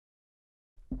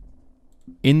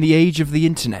In the age of the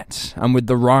internet, and with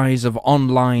the rise of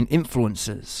online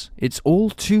influencers, it's all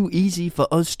too easy for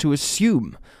us to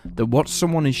assume that what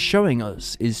someone is showing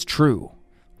us is true.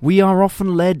 We are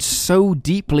often led so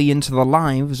deeply into the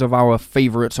lives of our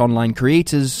favourite online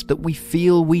creators that we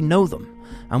feel we know them,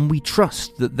 and we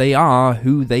trust that they are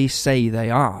who they say they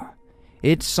are.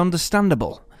 It's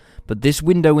understandable, but this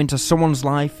window into someone's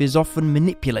life is often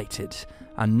manipulated,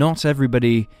 and not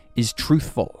everybody is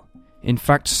truthful. In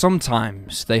fact,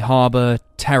 sometimes they harbour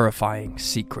terrifying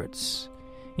secrets.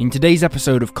 In today's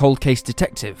episode of Cold Case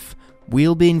Detective,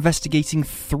 we'll be investigating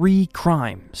 3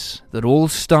 crimes that all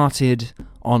started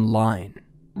online.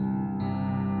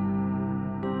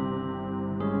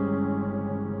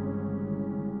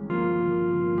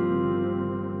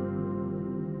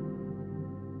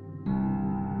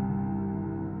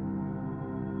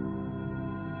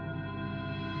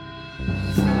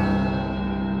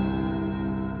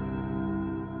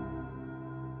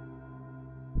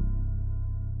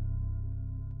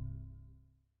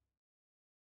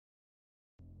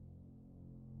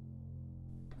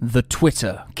 The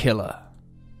Twitter Killer.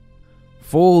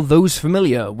 For those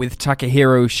familiar with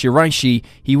Takehiro Shiraishi,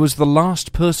 he was the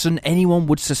last person anyone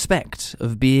would suspect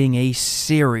of being a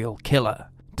serial killer.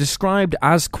 Described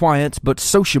as quiet but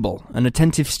sociable, an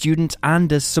attentive student,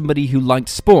 and as somebody who liked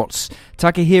sports,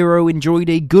 Takehiro enjoyed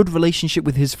a good relationship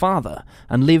with his father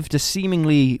and lived a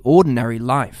seemingly ordinary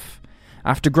life.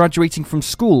 After graduating from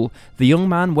school, the young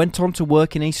man went on to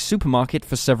work in a supermarket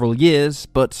for several years,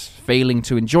 but failing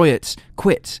to enjoy it,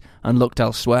 quit and looked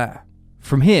elsewhere.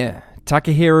 From here,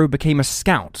 Takehiro became a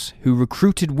scout who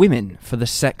recruited women for the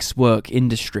sex work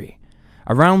industry.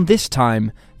 Around this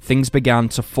time, things began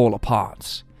to fall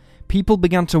apart. People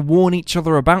began to warn each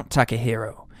other about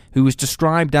Takehiro, who was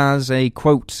described as a,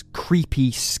 quote, creepy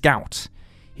scout.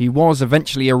 He was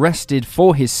eventually arrested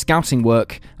for his scouting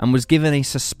work and was given a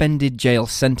suspended jail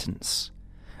sentence.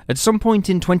 At some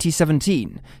point in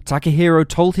 2017, Takehiro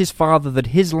told his father that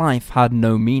his life had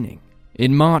no meaning.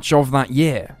 In March of that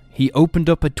year, he opened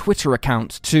up a Twitter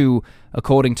account to,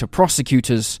 according to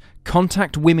prosecutors,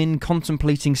 contact women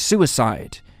contemplating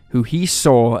suicide, who he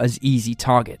saw as easy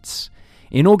targets.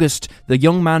 In August, the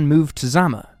young man moved to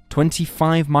Zama,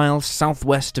 25 miles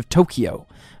southwest of Tokyo,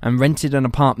 and rented an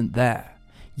apartment there.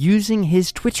 Using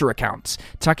his Twitter account,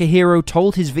 Takehiro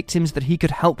told his victims that he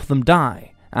could help them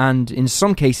die, and in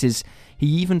some cases, he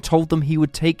even told them he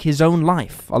would take his own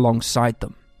life alongside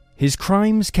them. His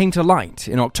crimes came to light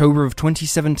in October of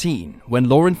 2017, when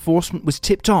law enforcement was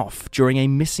tipped off during a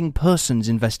missing persons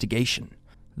investigation.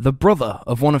 The brother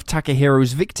of one of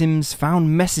Takehiro's victims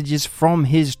found messages from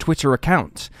his Twitter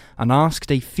account and asked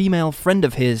a female friend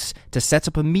of his to set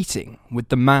up a meeting with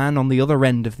the man on the other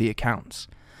end of the account.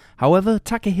 However,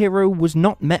 Takehiro was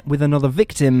not met with another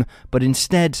victim, but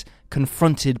instead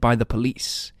confronted by the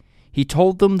police. He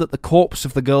told them that the corpse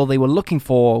of the girl they were looking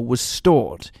for was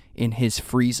stored in his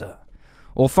freezer.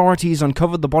 Authorities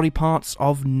uncovered the body parts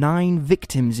of 9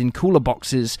 victims in cooler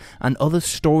boxes and other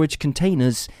storage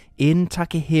containers in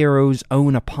Takehiro's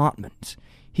own apartment.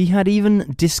 He had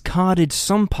even discarded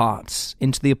some parts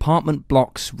into the apartment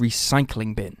block's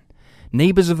recycling bin.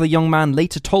 Neighbours of the young man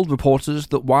later told reporters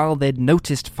that while they'd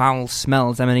noticed foul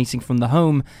smells emanating from the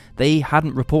home, they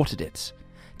hadn't reported it.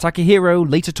 Takehiro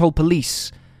later told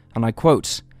police, and I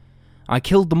quote, "I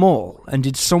killed them all and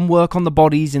did some work on the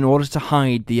bodies in order to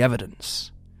hide the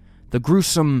evidence." The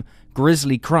gruesome,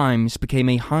 grisly crimes became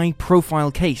a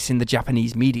high-profile case in the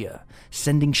Japanese media,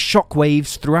 sending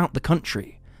shockwaves throughout the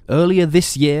country. Earlier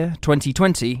this year,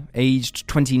 2020, aged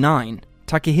 29,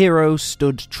 Takehiro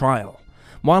stood trial.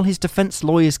 While his defense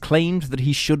lawyers claimed that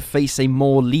he should face a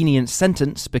more lenient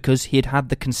sentence because he had had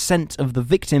the consent of the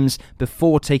victims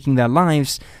before taking their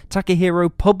lives, Takehiro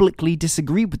publicly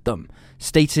disagreed with them,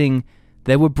 stating,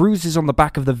 "There were bruises on the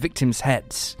back of the victims'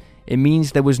 heads. It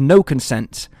means there was no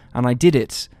consent, and I did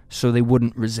it so they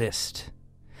wouldn't resist."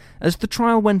 As the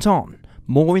trial went on,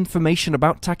 more information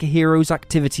about Takehiro's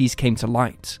activities came to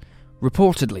light.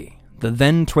 Reportedly, the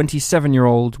then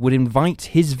 27-year-old would invite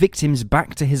his victims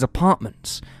back to his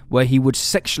apartment, where he would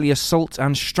sexually assault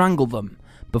and strangle them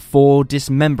before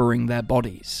dismembering their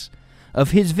bodies.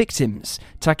 Of his victims,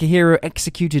 Takehiro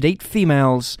executed 8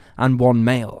 females and 1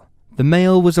 male. The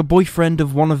male was a boyfriend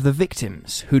of one of the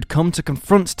victims who'd come to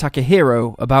confront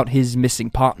Takehiro about his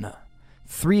missing partner.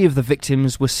 3 of the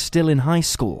victims were still in high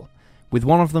school, with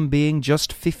one of them being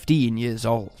just 15 years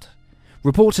old.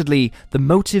 Reportedly, the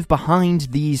motive behind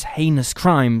these heinous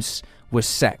crimes was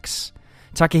sex.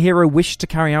 Takehiro wished to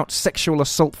carry out sexual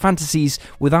assault fantasies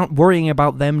without worrying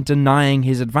about them denying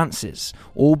his advances,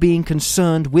 or being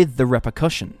concerned with the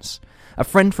repercussions. A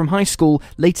friend from high school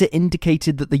later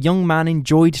indicated that the young man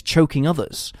enjoyed choking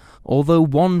others, although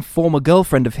one former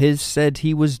girlfriend of his said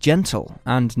he was gentle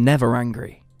and never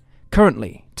angry.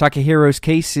 Currently, Takehiro's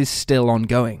case is still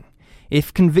ongoing.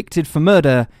 If convicted for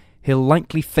murder, he'll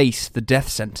likely face the death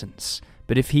sentence,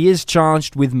 but if he is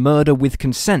charged with murder with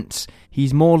consent,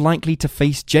 he's more likely to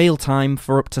face jail time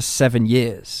for up to 7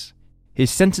 years. His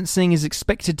sentencing is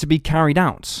expected to be carried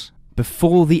out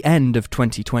before the end of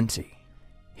 2020.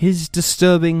 His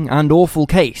disturbing and awful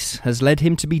case has led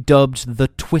him to be dubbed the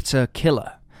Twitter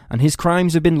Killer, and his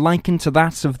crimes have been likened to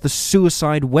that of the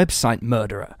suicide website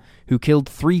murderer who killed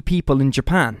 3 people in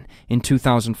Japan in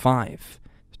 2005.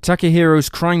 Takehiro's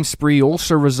crime spree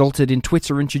also resulted in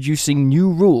Twitter introducing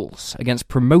new rules against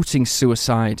promoting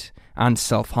suicide and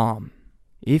self-harm.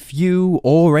 If you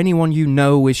or anyone you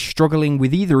know is struggling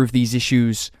with either of these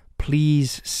issues,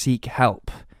 please seek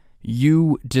help.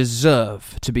 You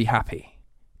deserve to be happy.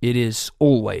 It is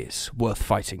always worth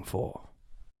fighting for.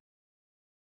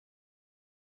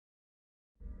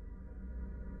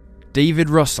 David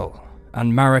Russell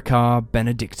and Maricar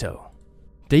Benedicto.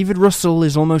 David Russell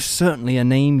is almost certainly a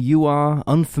name you are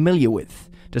unfamiliar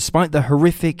with. Despite the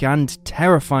horrific and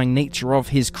terrifying nature of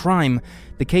his crime,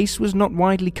 the case was not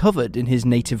widely covered in his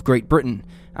native Great Britain,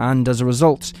 and as a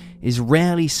result, is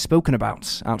rarely spoken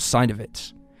about outside of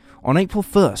it. On April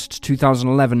 1st,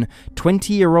 2011,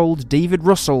 20-year-old David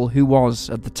Russell, who was,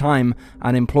 at the time,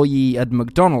 an employee at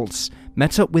McDonald's,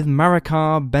 met up with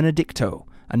Maricar Benedicto,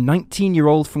 a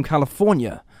 19-year-old from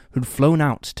California who'd flown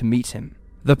out to meet him.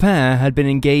 The pair had been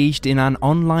engaged in an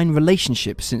online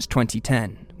relationship since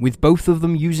 2010, with both of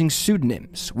them using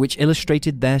pseudonyms which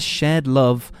illustrated their shared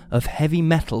love of heavy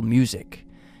metal music.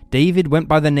 David went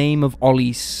by the name of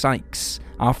Ollie Sykes,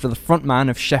 after the frontman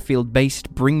of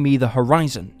Sheffield-based Bring Me the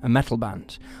Horizon, a metal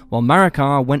band, while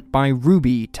Maricar went by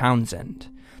Ruby Townsend.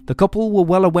 The couple were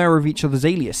well aware of each other's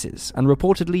aliases, and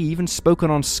reportedly even spoken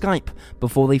on Skype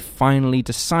before they finally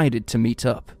decided to meet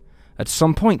up. At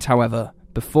some point, however,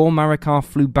 before Maricar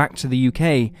flew back to the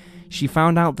UK, she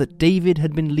found out that David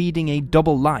had been leading a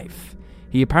double life.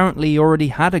 He apparently already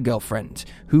had a girlfriend,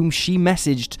 whom she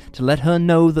messaged to let her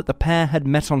know that the pair had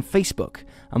met on Facebook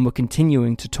and were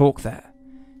continuing to talk there.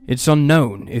 It's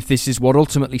unknown if this is what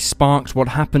ultimately sparked what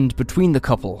happened between the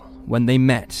couple when they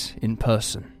met in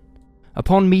person.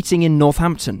 Upon meeting in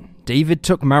Northampton, David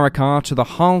took Maricar to the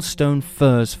Harlestone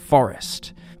Firs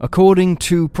forest. According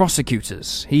to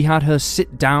prosecutors, he had her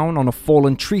sit down on a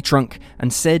fallen tree trunk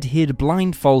and said he'd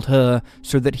blindfold her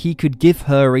so that he could give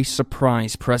her a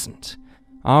surprise present.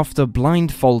 After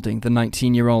blindfolding the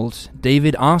 19-year-old,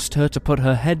 David asked her to put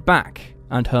her head back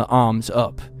and her arms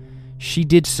up. She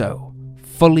did so,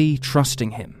 fully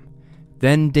trusting him.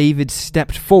 Then David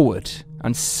stepped forward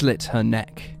and slit her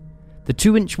neck. The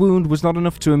 2-inch wound was not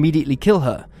enough to immediately kill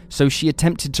her, so she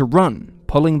attempted to run,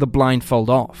 pulling the blindfold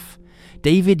off.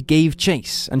 David gave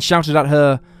chase and shouted at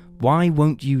her, "Why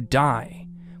won't you die?"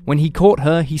 When he caught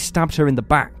her, he stabbed her in the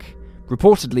back.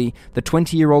 Reportedly, the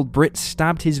 20-year-old Brit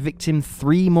stabbed his victim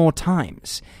 3 more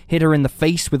times, hit her in the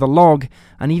face with a log,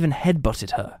 and even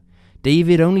headbutted her.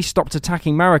 David only stopped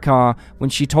attacking Maricar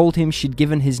when she told him she'd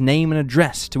given his name and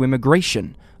address to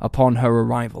immigration upon her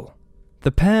arrival.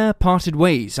 The pair parted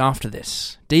ways after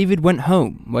this. David went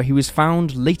home, where he was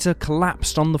found later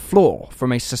collapsed on the floor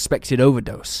from a suspected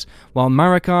overdose, while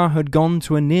Maricar had gone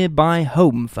to a nearby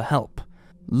home for help.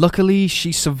 Luckily,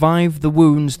 she survived the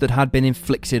wounds that had been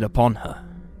inflicted upon her.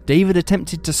 David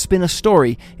attempted to spin a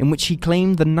story in which he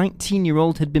claimed the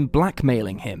 19-year-old had been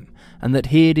blackmailing him, and that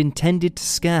he had intended to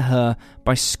scare her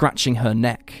by scratching her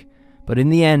neck. But in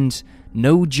the end,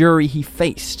 no jury he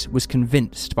faced was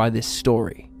convinced by this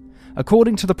story.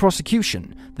 According to the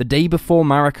prosecution, the day before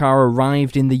Maricar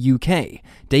arrived in the UK,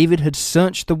 David had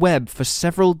searched the web for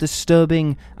several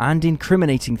disturbing and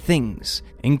incriminating things,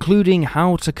 including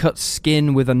how to cut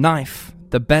skin with a knife,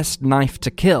 the best knife to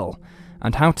kill,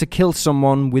 and how to kill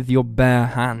someone with your bare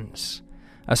hands.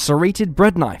 A serrated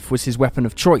bread knife was his weapon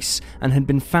of choice and had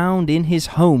been found in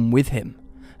his home with him.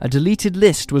 A deleted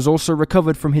list was also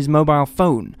recovered from his mobile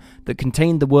phone that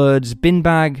contained the words bin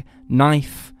bag,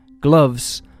 knife,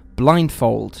 gloves,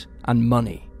 blindfold, and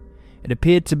money. It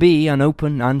appeared to be an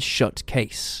open and shut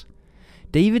case.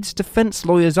 David's defense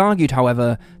lawyers argued,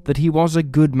 however, that he was a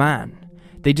good man.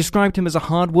 They described him as a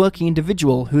hard-working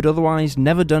individual who'd otherwise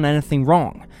never done anything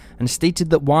wrong, and stated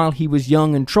that while he was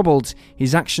young and troubled,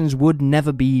 his actions would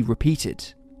never be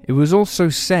repeated. It was also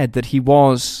said that he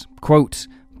was, quote,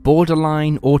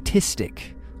 borderline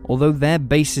autistic, although their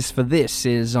basis for this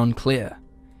is unclear.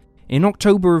 In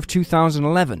October of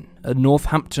 2011, at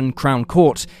Northampton Crown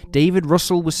Court, David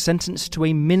Russell was sentenced to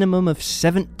a minimum of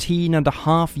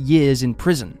 17.5 years in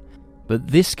prison. But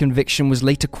this conviction was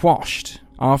later quashed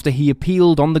after he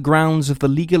appealed on the grounds of the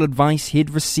legal advice he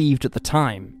had received at the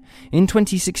time. In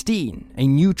 2016, a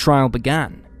new trial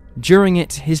began. During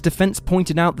it, his defense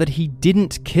pointed out that he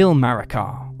didn't kill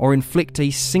Maricar or inflict a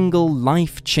single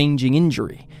life-changing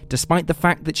injury, despite the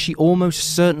fact that she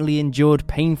almost certainly endured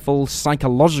painful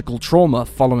psychological trauma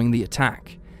following the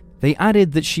attack. They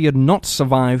added that she had not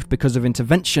survived because of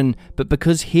intervention, but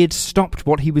because he had stopped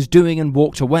what he was doing and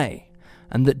walked away,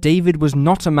 and that David was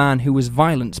not a man who was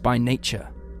violent by nature.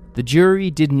 The jury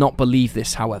did not believe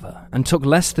this, however, and took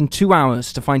less than 2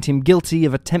 hours to find him guilty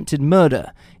of attempted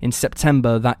murder in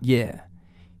September that year.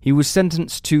 He was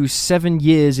sentenced to 7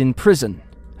 years in prison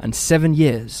and 7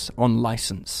 years on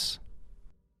license.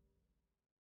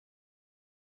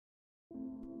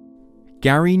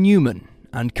 Gary Numan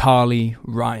and Carly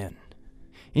Ryan.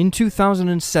 In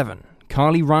 2007,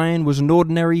 Carly Ryan was an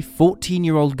ordinary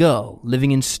 14-year-old girl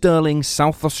living in Stirling,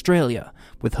 South Australia,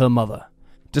 with her mother.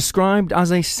 Described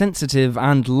as a sensitive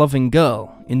and loving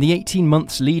girl, in the 18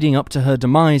 months leading up to her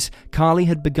demise, Carly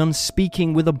had begun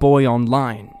speaking with a boy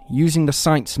online, using the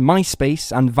sites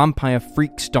MySpace and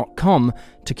VampireFreaks.com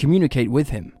to communicate with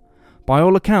him. By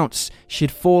all accounts, she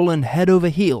had fallen head over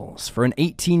heels for an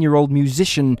 18-year-old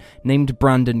musician named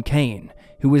Brandon Kane,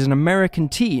 who was an American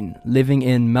teen living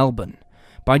in Melbourne.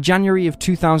 By January of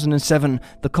 2007,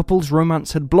 the couple's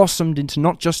romance had blossomed into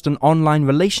not just an online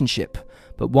relationship,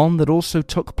 but one that also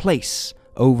took place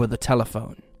over the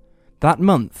telephone. That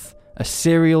month, a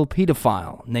serial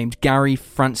paedophile named Gary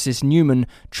Francis Numan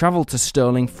travelled to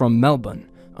Stirling from Melbourne,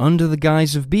 under the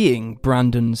guise of being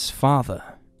Brandon's father.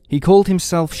 He called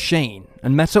himself Shane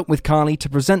and met up with Carly to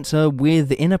present her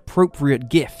with inappropriate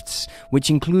gifts, which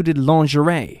included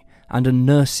lingerie and a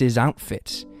nurse's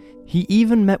outfit. He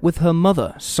even met with her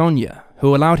mother, Sonia,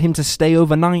 who allowed him to stay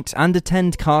overnight and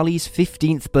attend Carly's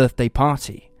 15th birthday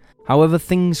party. However,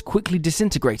 things quickly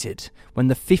disintegrated when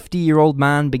the 50-year-old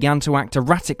man began to act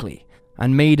erratically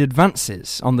and made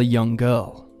advances on the young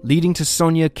girl, leading to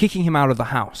Sonia kicking him out of the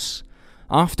house.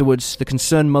 Afterwards, the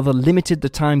concerned mother limited the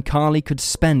time Carly could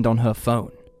spend on her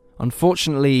phone.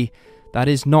 Unfortunately, that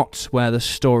is not where the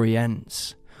story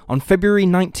ends. On February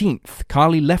 19th,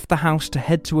 Carly left the house to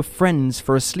head to a friend's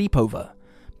for a sleepover,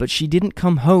 but she didn't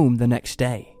come home the next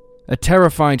day. A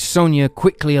terrified Sonia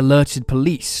quickly alerted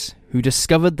police, who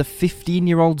discovered the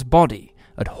 15-year-old's body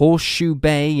at Horseshoe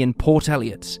Bay in Port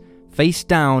Elliot, face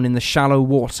down in the shallow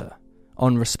water,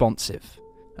 unresponsive.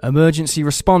 Emergency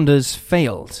responders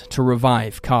failed to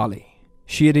revive Carly.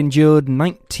 She had endured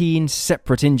 19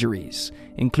 separate injuries,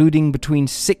 including between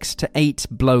 6 to 8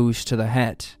 blows to the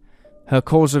head. Her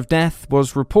cause of death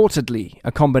was reportedly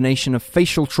a combination of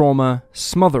facial trauma,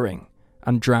 smothering,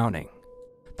 and drowning.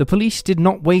 The police did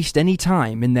not waste any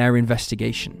time in their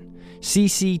investigation.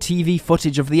 CCTV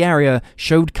footage of the area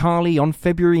showed Carly on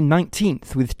February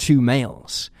 19th with 2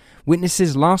 males.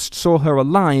 Witnesses last saw her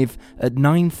alive at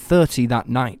 9:30 that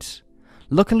night.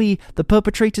 Luckily, the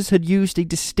perpetrators had used a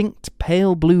distinct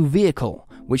pale blue vehicle,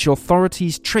 which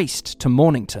authorities traced to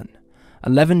Mornington.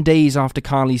 11 days after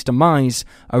Carly's demise,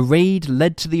 a raid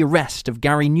led to the arrest of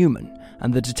Gary Numan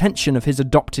and the detention of his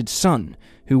adopted son,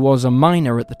 who was a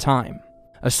minor at the time.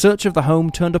 A search of the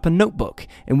home turned up a notebook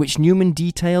in which Numan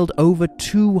detailed over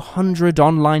 200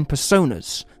 online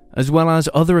personas, as well as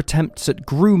other attempts at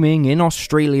grooming in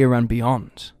Australia and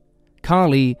beyond.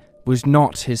 Carly was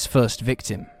not his first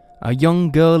victim. A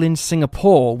young girl in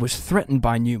Singapore was threatened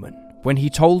by Numan when he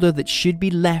told her that she'd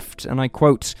be left, and I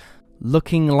quote,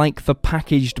 looking like the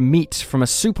packaged meat from a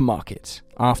supermarket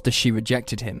after she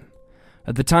rejected him.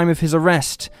 At the time of his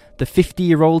arrest, the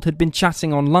 50-year-old had been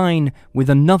chatting online with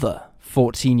another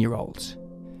 14-year-old.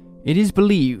 It is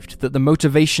believed that the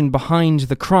motivation behind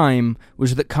the crime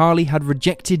was that Carly had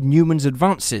rejected Numan's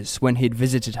advances when he'd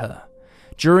visited her.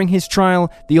 During his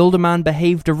trial, the older man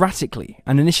behaved erratically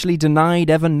and initially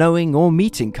denied ever knowing or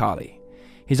meeting Carly.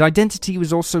 His identity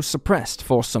was also suppressed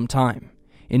for some time.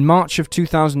 In March of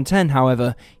 2010,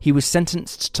 however, he was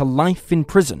sentenced to life in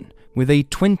prison with a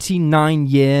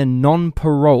 29-year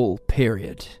non-parole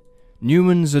period.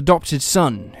 Numan's adopted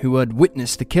son, who had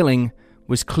witnessed the killing,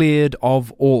 was cleared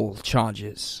of all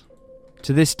charges.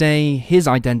 To this day, his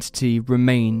identity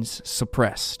remains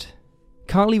suppressed.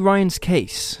 Carly Ryan's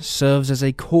case serves as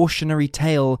a cautionary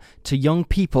tale to young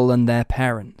people and their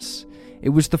parents. It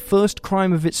was the first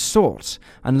crime of its sort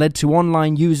and led to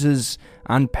online users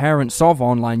and parents of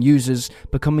online users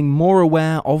becoming more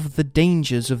aware of the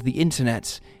dangers of the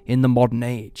internet in the modern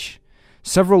age.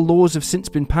 Several laws have since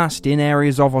been passed in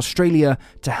areas of Australia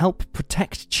to help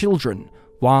protect children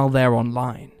while they're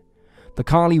online. The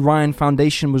Carly Ryan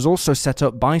Foundation was also set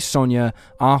up by Sonia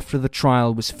after the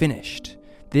trial was finished.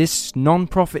 This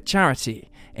non-profit charity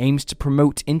aims to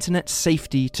promote internet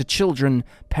safety to children,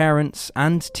 parents,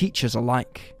 and teachers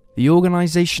alike. The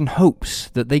organisation hopes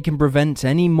that they can prevent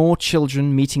any more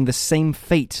children meeting the same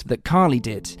fate that Carly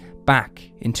did back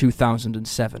in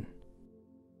 2007.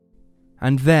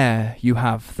 And there you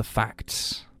have the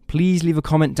facts. Please leave a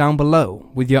comment down below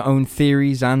with your own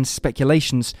theories and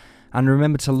speculations, and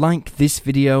remember to like this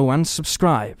video and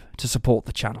subscribe to support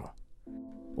the channel.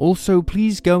 Also,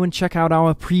 please go and check out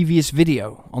our previous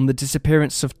video on the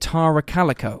disappearance of Tara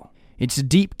Calico. It's a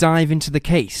deep dive into the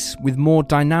case with more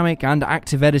dynamic and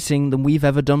active editing than we've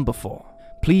ever done before.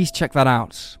 Please check that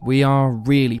out, we are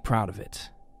really proud of it.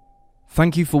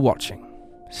 Thank you for watching.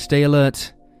 Stay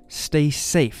alert, stay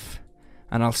safe,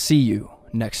 and I'll see you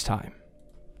next time.